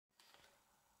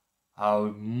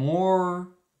how more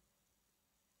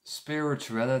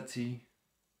spirituality,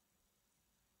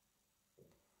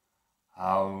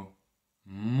 how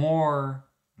more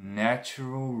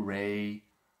natural way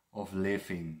of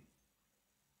living.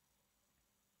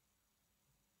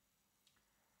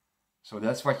 So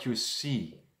that's what you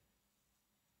see.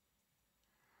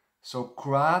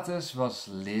 Socrates was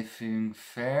living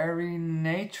very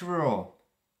natural,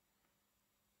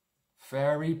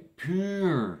 very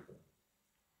pure,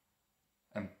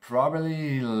 and probably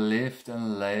he lived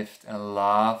and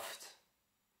laughed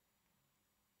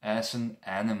as an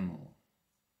animal,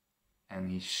 and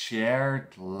he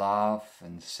shared love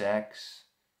and sex.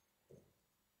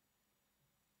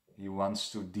 He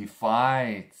wants to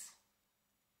divide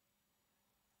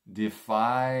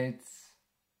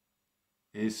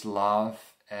his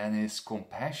love and his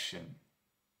compassion.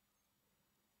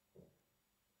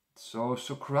 So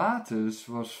Socrates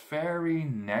was very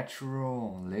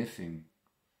natural living,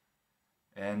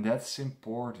 and that's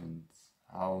important.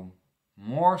 How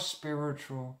more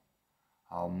spiritual,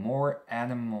 how more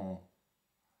animal,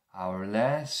 how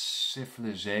less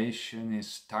civilization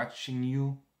is touching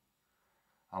you,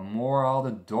 how more all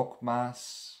the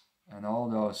dogmas and all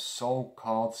those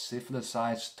so-called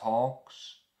civilized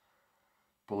talks,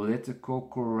 political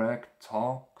correct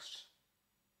talks,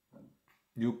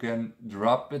 you can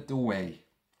drop it away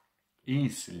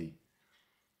easily.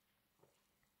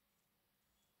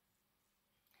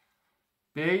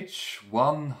 Page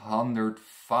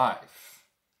 105.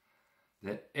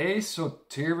 The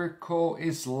esoterical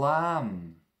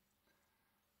Islam,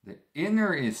 the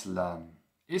inner Islam.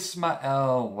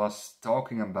 Ismail was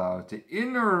talking about the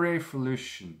inner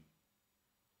revelation,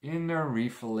 inner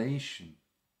revelation.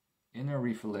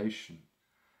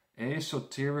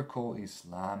 Esoterical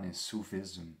Islam is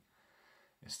Sufism.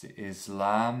 It's the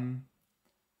Islam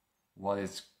what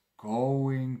is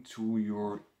going to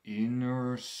your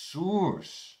inner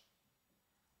source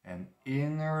and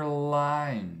inner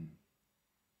line.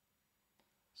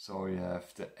 So you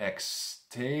have the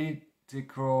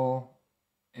ecstatical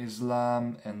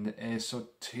Islam and the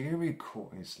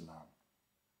esoterical Islam.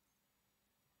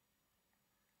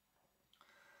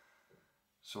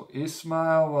 So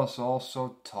Ismail was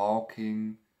also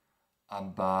talking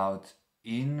about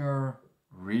inner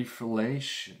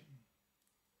revelation.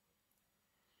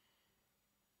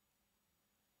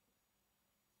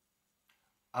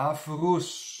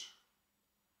 Averroes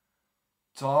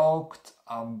talked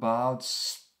about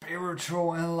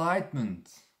spiritual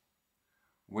enlightenment.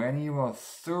 When he was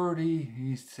 30,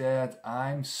 he said,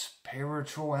 I'm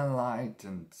spiritual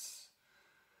enlightened.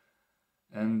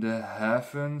 And the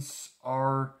heavens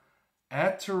are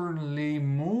eternally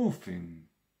moving.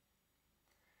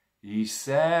 He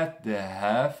said the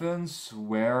heavens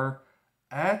were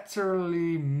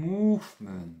eternally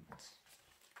movement.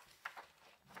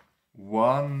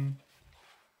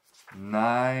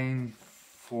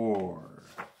 194.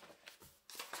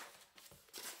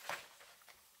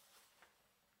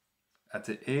 At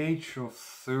the age of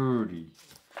 30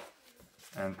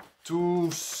 and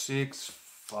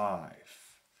 265,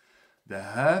 the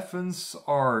heavens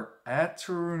are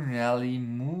eternally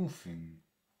moving.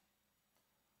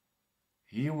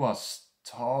 He was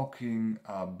talking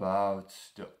about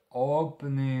the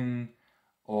opening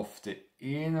of the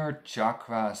inner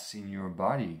chakras in your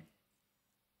body.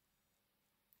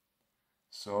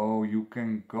 So you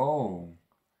can go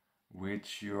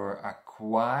with your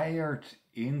acquired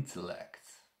intellect,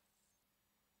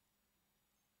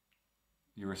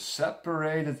 your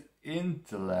separated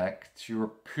intellect, your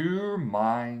pure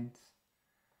mind,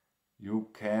 you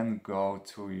can go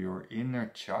to your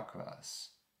inner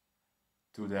chakras,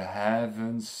 to the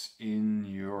heavens in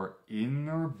your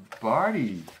inner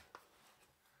body.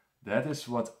 That is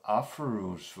what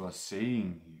Averroes was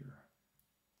saying here.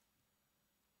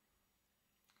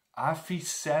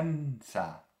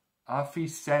 Avicenna,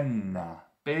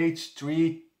 page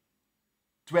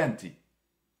 320.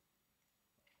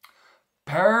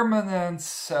 Permanent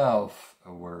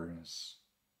self-awareness.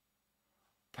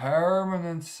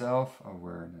 Permanent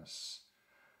self-awareness.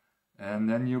 And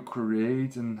then you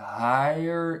create a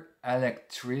higher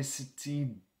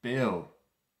electricity bill.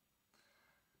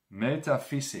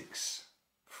 Metaphysics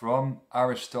from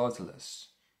Aristotle.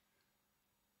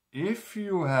 If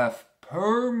you have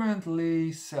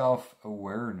permanently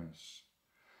self-awareness,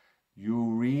 you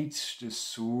reach the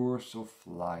source of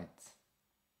light.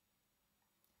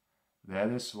 That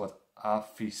is what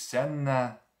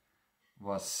Avicenna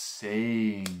was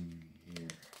saying here.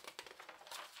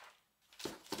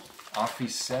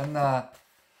 Avicenna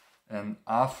and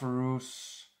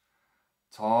Averroes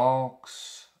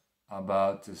talks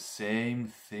about the same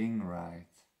thing,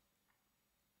 right?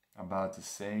 About the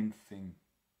same thing.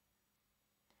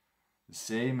 The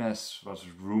same as what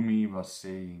Rumi was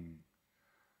saying,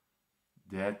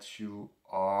 that you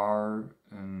are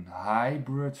a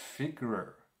hybrid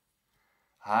figure.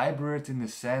 Hybrid in the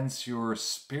sense you're a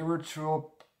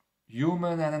spiritual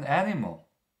human and an animal.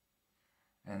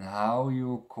 And how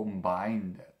you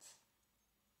combine that.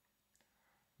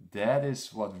 That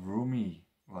is what Rumi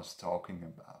was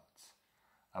talking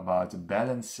about the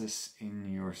balances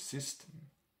in your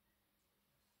system.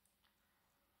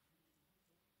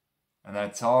 And I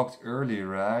talked earlier,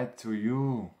 right, to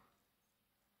you,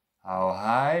 how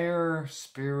higher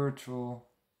spiritual,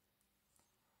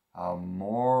 how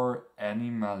more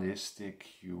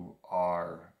animalistic you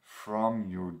are from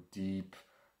your deep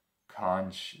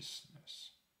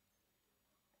consciousness.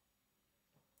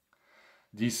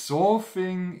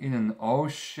 Dissolving in an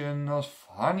ocean of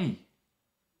honey.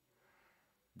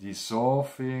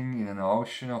 Dissolving in an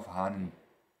ocean of honey.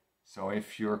 So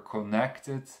if you're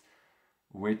connected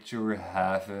with your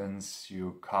heavens,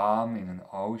 you come in an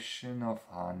ocean of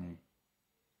honey.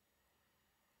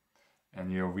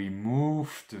 And you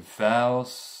remove the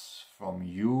veils from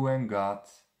you and God,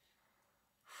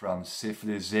 from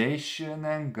civilization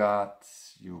and God.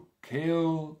 You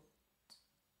kill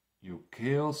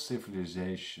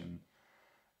civilization,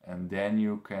 and then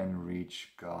you can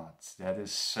reach God. That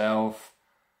is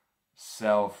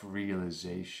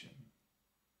self-realization.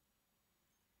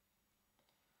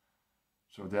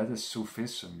 So that is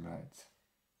Sufism, right?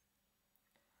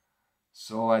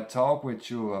 So I talk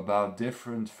with you about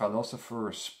different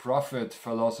philosophers, prophet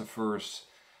philosophers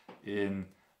in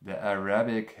the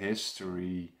Arabic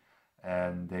history,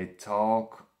 and they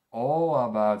talk all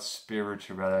about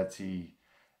spirituality,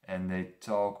 and they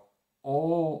talk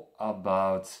all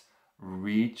about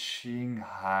reaching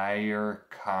higher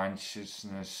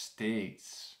consciousness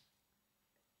states.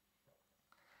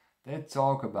 They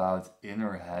talk about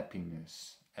inner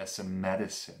happiness as a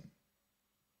medicine.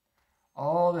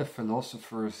 All the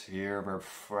philosophers here were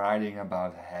writing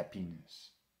about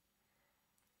happiness.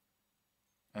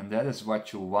 And that is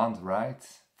what you want, right?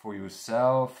 For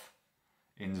yourself,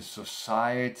 in the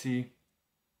society.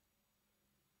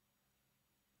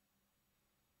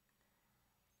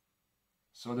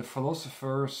 So the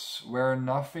philosophers were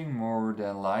nothing more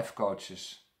than life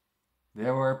coaches. They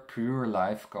were pure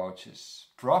life coaches.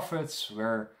 Prophets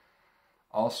were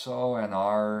also and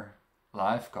are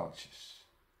life coaches.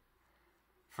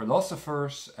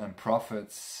 Philosophers and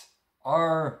prophets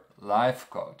are life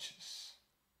coaches.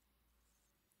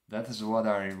 That is what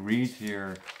I read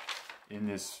here in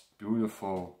this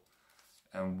beautiful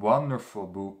and wonderful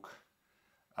book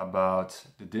about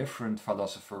the different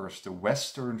philosophers, the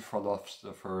Western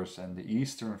philosophers and the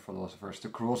Eastern philosophers, the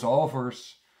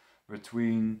crossovers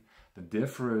between the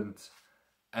different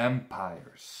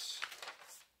empires.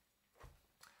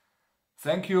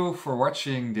 Thank you for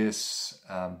watching this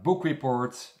book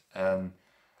report, and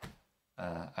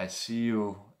I see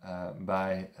you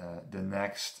by the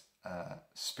next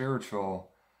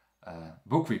spiritual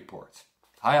book report.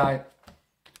 Hi.